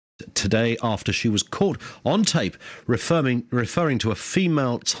today after she was caught on tape referring to a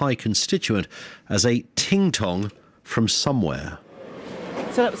female Thai constituent as a ting-tong from somewhere.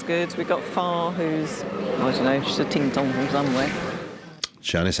 So that was good. We got Far, who's, I don't know, she's a ting-tong from somewhere.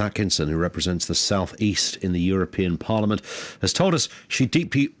 Janice Atkinson, who represents the South East in the European Parliament, has told us she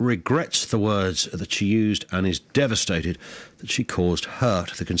deeply regrets the words that she used and is devastated that she caused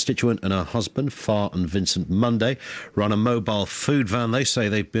hurt. The constituent and her husband, Far and Vincent Munday, run a mobile food van. They say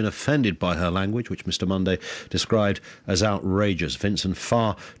they've been offended by her language, which Mr Munday described as outrageous. Vincent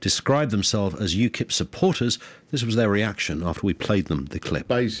Far described themselves as UKIP supporters. This was their reaction after we played them the clip.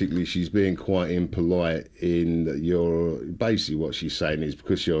 Basically, she's being quite impolite in basically what she's saying is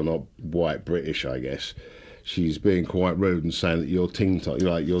because you're not white British, I guess. She's being quite rude and saying that you're ting-tong,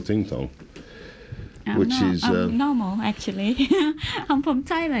 you're ting-tong. I'm normal, actually. I'm from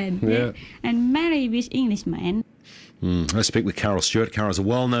Thailand, yeah. And married with Englishman. Let's speak with Carol Stewart. Carol's a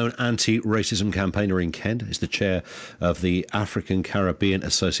well-known anti-racism campaigner in Kent. Is the chair of the African Caribbean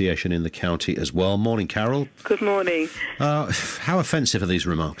Association in the county as well. Morning, Carol. Good morning. How offensive are these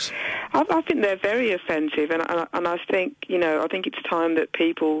remarks? I think they're very offensive, and I think I think it's time that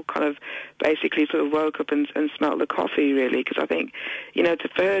people kind of basically sort of woke up and smelt the coffee, really, because I think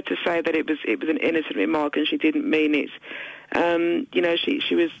for her to say that it was an innocent remark and she didn't mean it.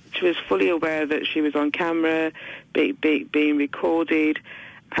 She was fully aware that she was on camera, being recorded,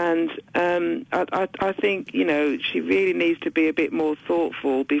 and I think she really needs to be a bit more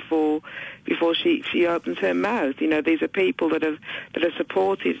thoughtful before she opens her mouth. These are people that have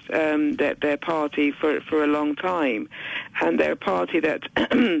supported their party for a long time, and they're a party that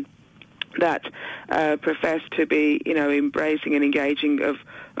that profess to be embracing and engaging of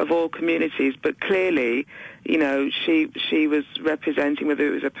all communities, but clearly she was representing, whether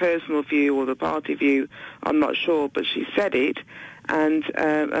it was a personal view or the party view, I'm not sure, but she said it, and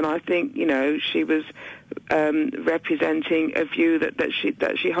I think she was representing a view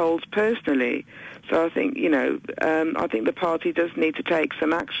that she holds personally. So I think I think the party does need to take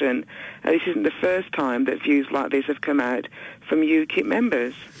some action. This isn't the first time that views like this have come out from UKIP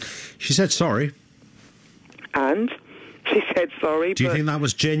members. She said sorry. And she said sorry. Do you think that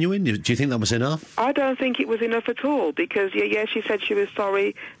was genuine? Do you think that was enough? I don't think it was enough at all, because yeah, she said she was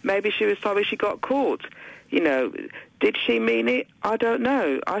sorry. Maybe she was sorry she got caught. Did she mean it? I don't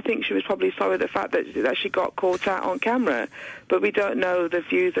know. I think she was probably sorry the fact that she got caught out on camera, but we don't know the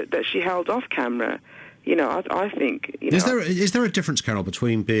views that she held off camera. I think. Is there a difference, Carol,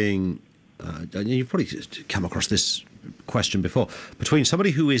 between being? You've probably come across this question before, between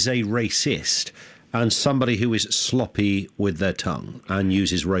somebody who is a racist and somebody who is sloppy with their tongue and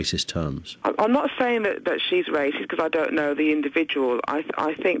uses racist terms? I'm not saying that she's racist, because I don't know the individual.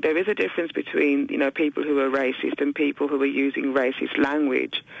 I think there is a difference between people who are racist and people who are using racist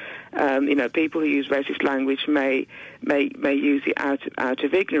language. People who use racist language may use it out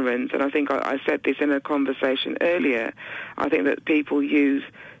of ignorance, and I think I said this in a conversation earlier. I think that people use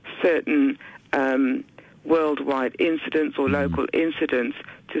certain worldwide incidents or local incidents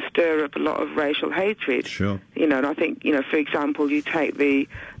to stir up a lot of racial hatred. Sure. And I think, for example, you take the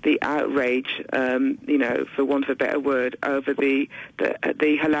outrage, for want of a better word, over the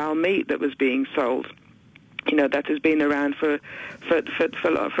halal meat that was being sold. That has been around for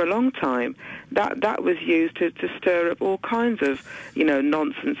a long time. That was used to stir up all kinds of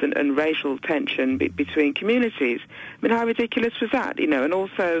nonsense and racial tension between communities. I mean, how ridiculous was that? And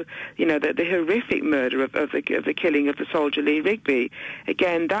also the horrific murder of the killing of the soldier Lee Rigby.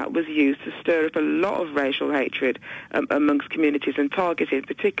 Again, that was used to stir up a lot of racial hatred amongst communities and targeted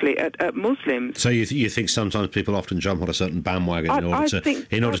particularly at Muslims. So you think sometimes people often jump on a certain bandwagon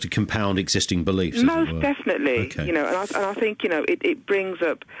in order to compound existing beliefs? Most definitely. Okay. And I think it brings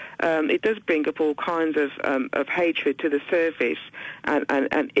up it does bring up all kinds of hatred to the surface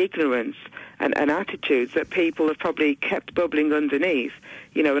and ignorance and attitudes that people have probably kept bubbling underneath.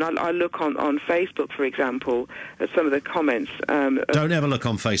 And I look on Facebook, for example, at some of the comments. Don't ever look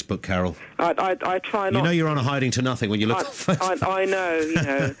on Facebook, Carol. I try not. You're on a hiding to nothing when you look on Facebook. I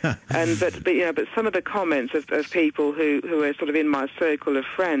know, but some of the comments of people who are sort of in my circle of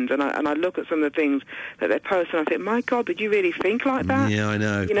friends, and I look at some of the things that they post, and I think, my God, did you really think like that? Yeah, I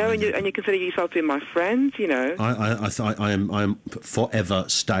know. And you consider yourself to be my friend, I am forever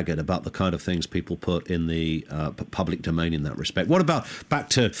staggered about the kind of thing things people put in the public domain in that respect. What about back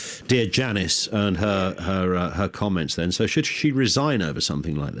to dear Janice and her comments then? So should she resign over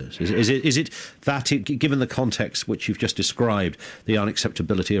something like this? Is it that, given the context which you've just described, the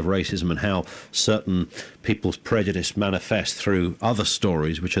unacceptability of racism and how certain people's prejudice manifest through other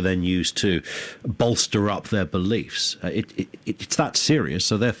stories which are then used to bolster up their beliefs? It's that serious,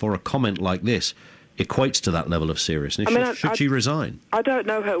 so therefore a comment like this equates to that level of seriousness. Should she resign? I don't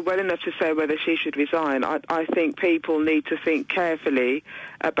know her well enough to say whether she should resign. I think people need to think carefully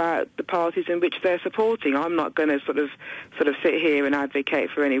about the parties in which they're supporting. I'm not going to sort of sit here and advocate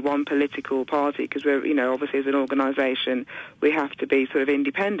for any one political party, because we're, obviously as an organisation we have to be sort of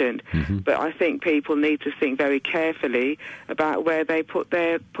independent. Mm-hmm. But I think people need to think very carefully about where they put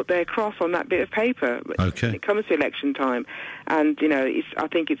their cross on that bit of paper when it comes to election time. And I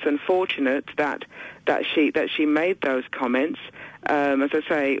think it's unfortunate that she made those comments. As I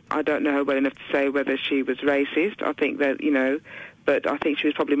say, I don't know her well enough to say whether she was racist. I think that, but I think she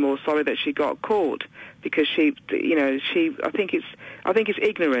was probably more sorry that she got caught, because I think it's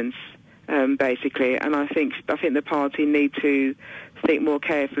ignorance, basically, and I think the party need to think more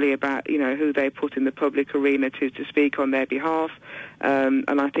carefully about, who they put in the public arena to speak on their behalf,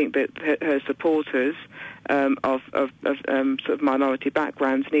 and I think that her supporters of sort of minority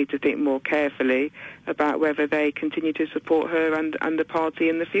backgrounds need to think more carefully about whether they continue to support her and the party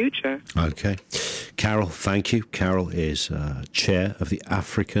in the future. Okay. Carol, thank you. Carol is chair of the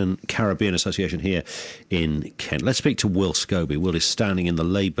African Caribbean Association here in Kent. Let's speak to Will Scobie. Will is standing in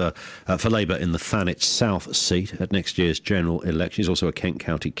the for Labour in the Thanet South seat at next year's general election. He's also a Kent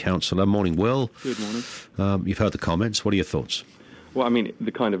County councillor. Morning, Will. Good morning. You've heard the comments. What are your thoughts? Well, I mean,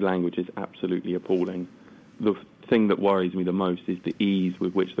 the kind of language is absolutely appalling. The thing that worries me the most is the ease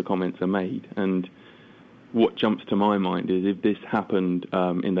with which the comments are made. And what jumps to my mind is if this happened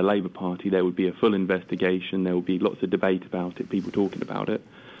in the Labour Party, there would be a full investigation, there would be lots of debate about it, people talking about it.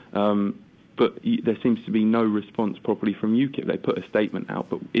 But there seems to be no response properly from UKIP. They put a statement out,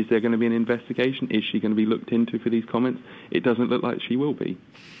 but is there going to be an investigation? Is she going to be looked into for these comments? It doesn't look like she will be.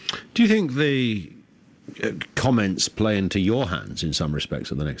 Do you think the comments play into your hands in some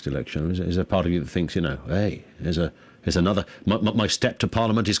respects at the next election? Is there part of you that thinks, hey, there's another, my step to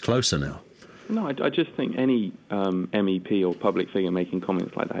Parliament is closer now? No, I just think any MEP or public figure making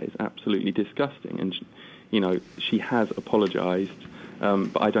comments like that is absolutely disgusting. And, she has apologised,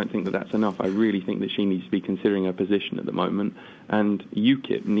 but I don't think that that's enough. I really think that she needs to be considering her position at the moment, and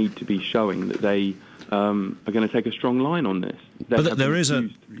UKIP need to be showing that they are going to take a strong line on this. But there been is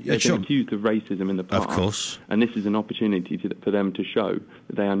accused of racism in the past. Of course. And this is an opportunity for them to show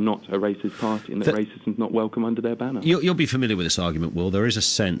that they are not a racist party and that racism is not welcome under their banner. You'll be familiar with this argument, Will. There is a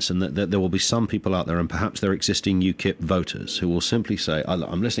sense, and that there will be some people out there, and perhaps they're existing UKIP voters, who will simply say,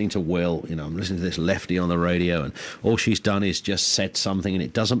 I'm listening to Will, I'm listening to this lefty on the radio, and all she's done is just said something, and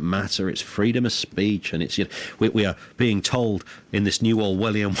it doesn't matter, it's freedom of speech, and it's we are being told in this new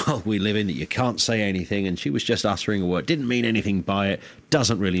Orwellian world we live in that you can't say anything, and she was just uttering a word, didn't mean anything by it,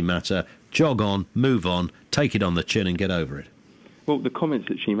 doesn't really matter, jog on, move on, take it on the chin and get over it. Well, the comments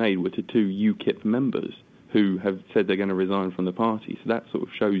that she made were to two UKIP members who have said they're going to resign from the party, so that sort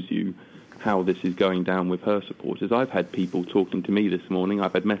of shows you how this is going down with her supporters. I've had people talking to me this morning,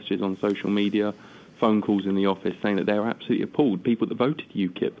 I've had messages on social media, phone calls in the office saying that they're absolutely appalled, people that voted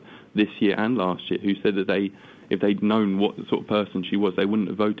UKIP this year and last year, who said that if they'd known what sort of person she was, they wouldn't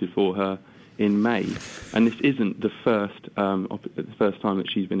have voted for her in May. And this isn't the first time that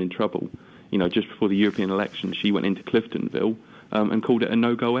she's been in trouble. Just before the European election, she went into Cliftonville and called it a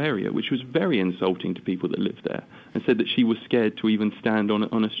no-go area, which was very insulting to people that lived there, and said that she was scared to even stand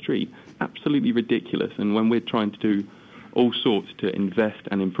on a street. Absolutely ridiculous. And when we're trying to do all sorts to invest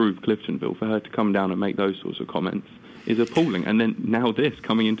and improve Cliftonville, for her to come down and make those sorts of comments is appalling. And then now this,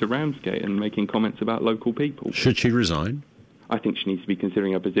 coming into Ramsgate and making comments about local people. Should she resign? I think she needs to be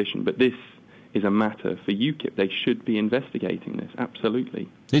considering her position, but this is a matter for UKIP. They should be investigating this, absolutely.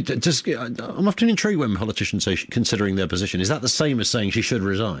 I'm often intrigued when politicians say considering their position. Is that the same as saying she should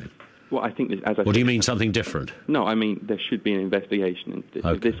resign? Well, I think this, as I Or do you mean something different? No, I mean there should be an investigation into this.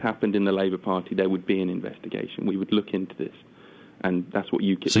 Okay. If this happened in the Labour Party, there would be an investigation. We would look into this. And that's what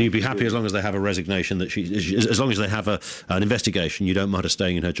UKIP... So you'd be happy as long as they have a resignation, as long as they have an investigation, you don't mind her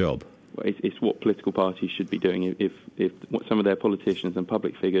staying in her job? Well, it's what political parties should be doing. If some of their politicians and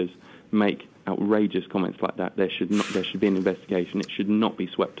public figures make outrageous comments like that, there should be an investigation. It should not be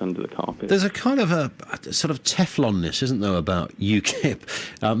swept under the carpet. There's a kind of a sort of Teflonness, isn't there, about UKIP?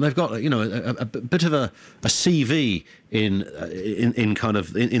 They've got a bit of a CV in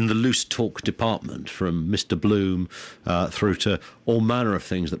the loose talk department, from Mr. Bloom through to all manner of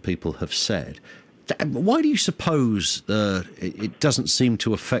things that people have said. Why do you suppose it doesn't seem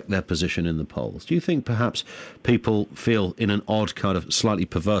to affect their position in the polls? Do you think perhaps people feel, in an odd kind of slightly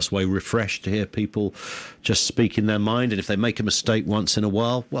perverse way, refreshed to hear people just speaking their mind, and if they make a mistake once in a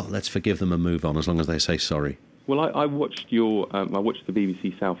while, well, let's forgive them and move on, as long as they say sorry? Well, I watched the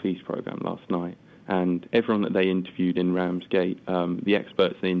BBC South East programme last night, and everyone that they interviewed in Ramsgate, the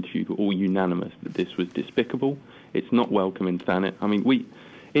experts they interviewed, were all unanimous that this was despicable. It's not welcome in Thanet. I mean,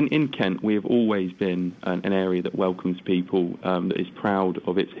 in Kent, we have always been an area that welcomes people, that is proud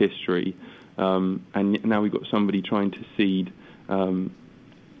of its history, and now we've got somebody trying to seed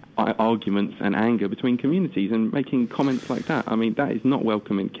arguments and anger between communities and making comments like that. I mean, that is not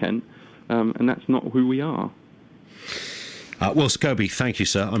welcome in Kent, and that's not who we are. Will Scobie, thank you,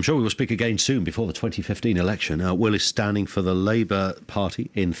 sir. I'm sure we will speak again soon before the 2015 election. Will is standing for the Labour Party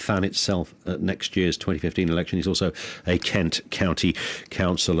in Thanet itself at next year's 2015 election. He's also a Kent County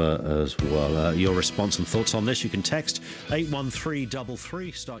councillor as well. Your response and thoughts on this, you can text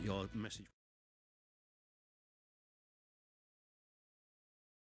 81333. Start your message.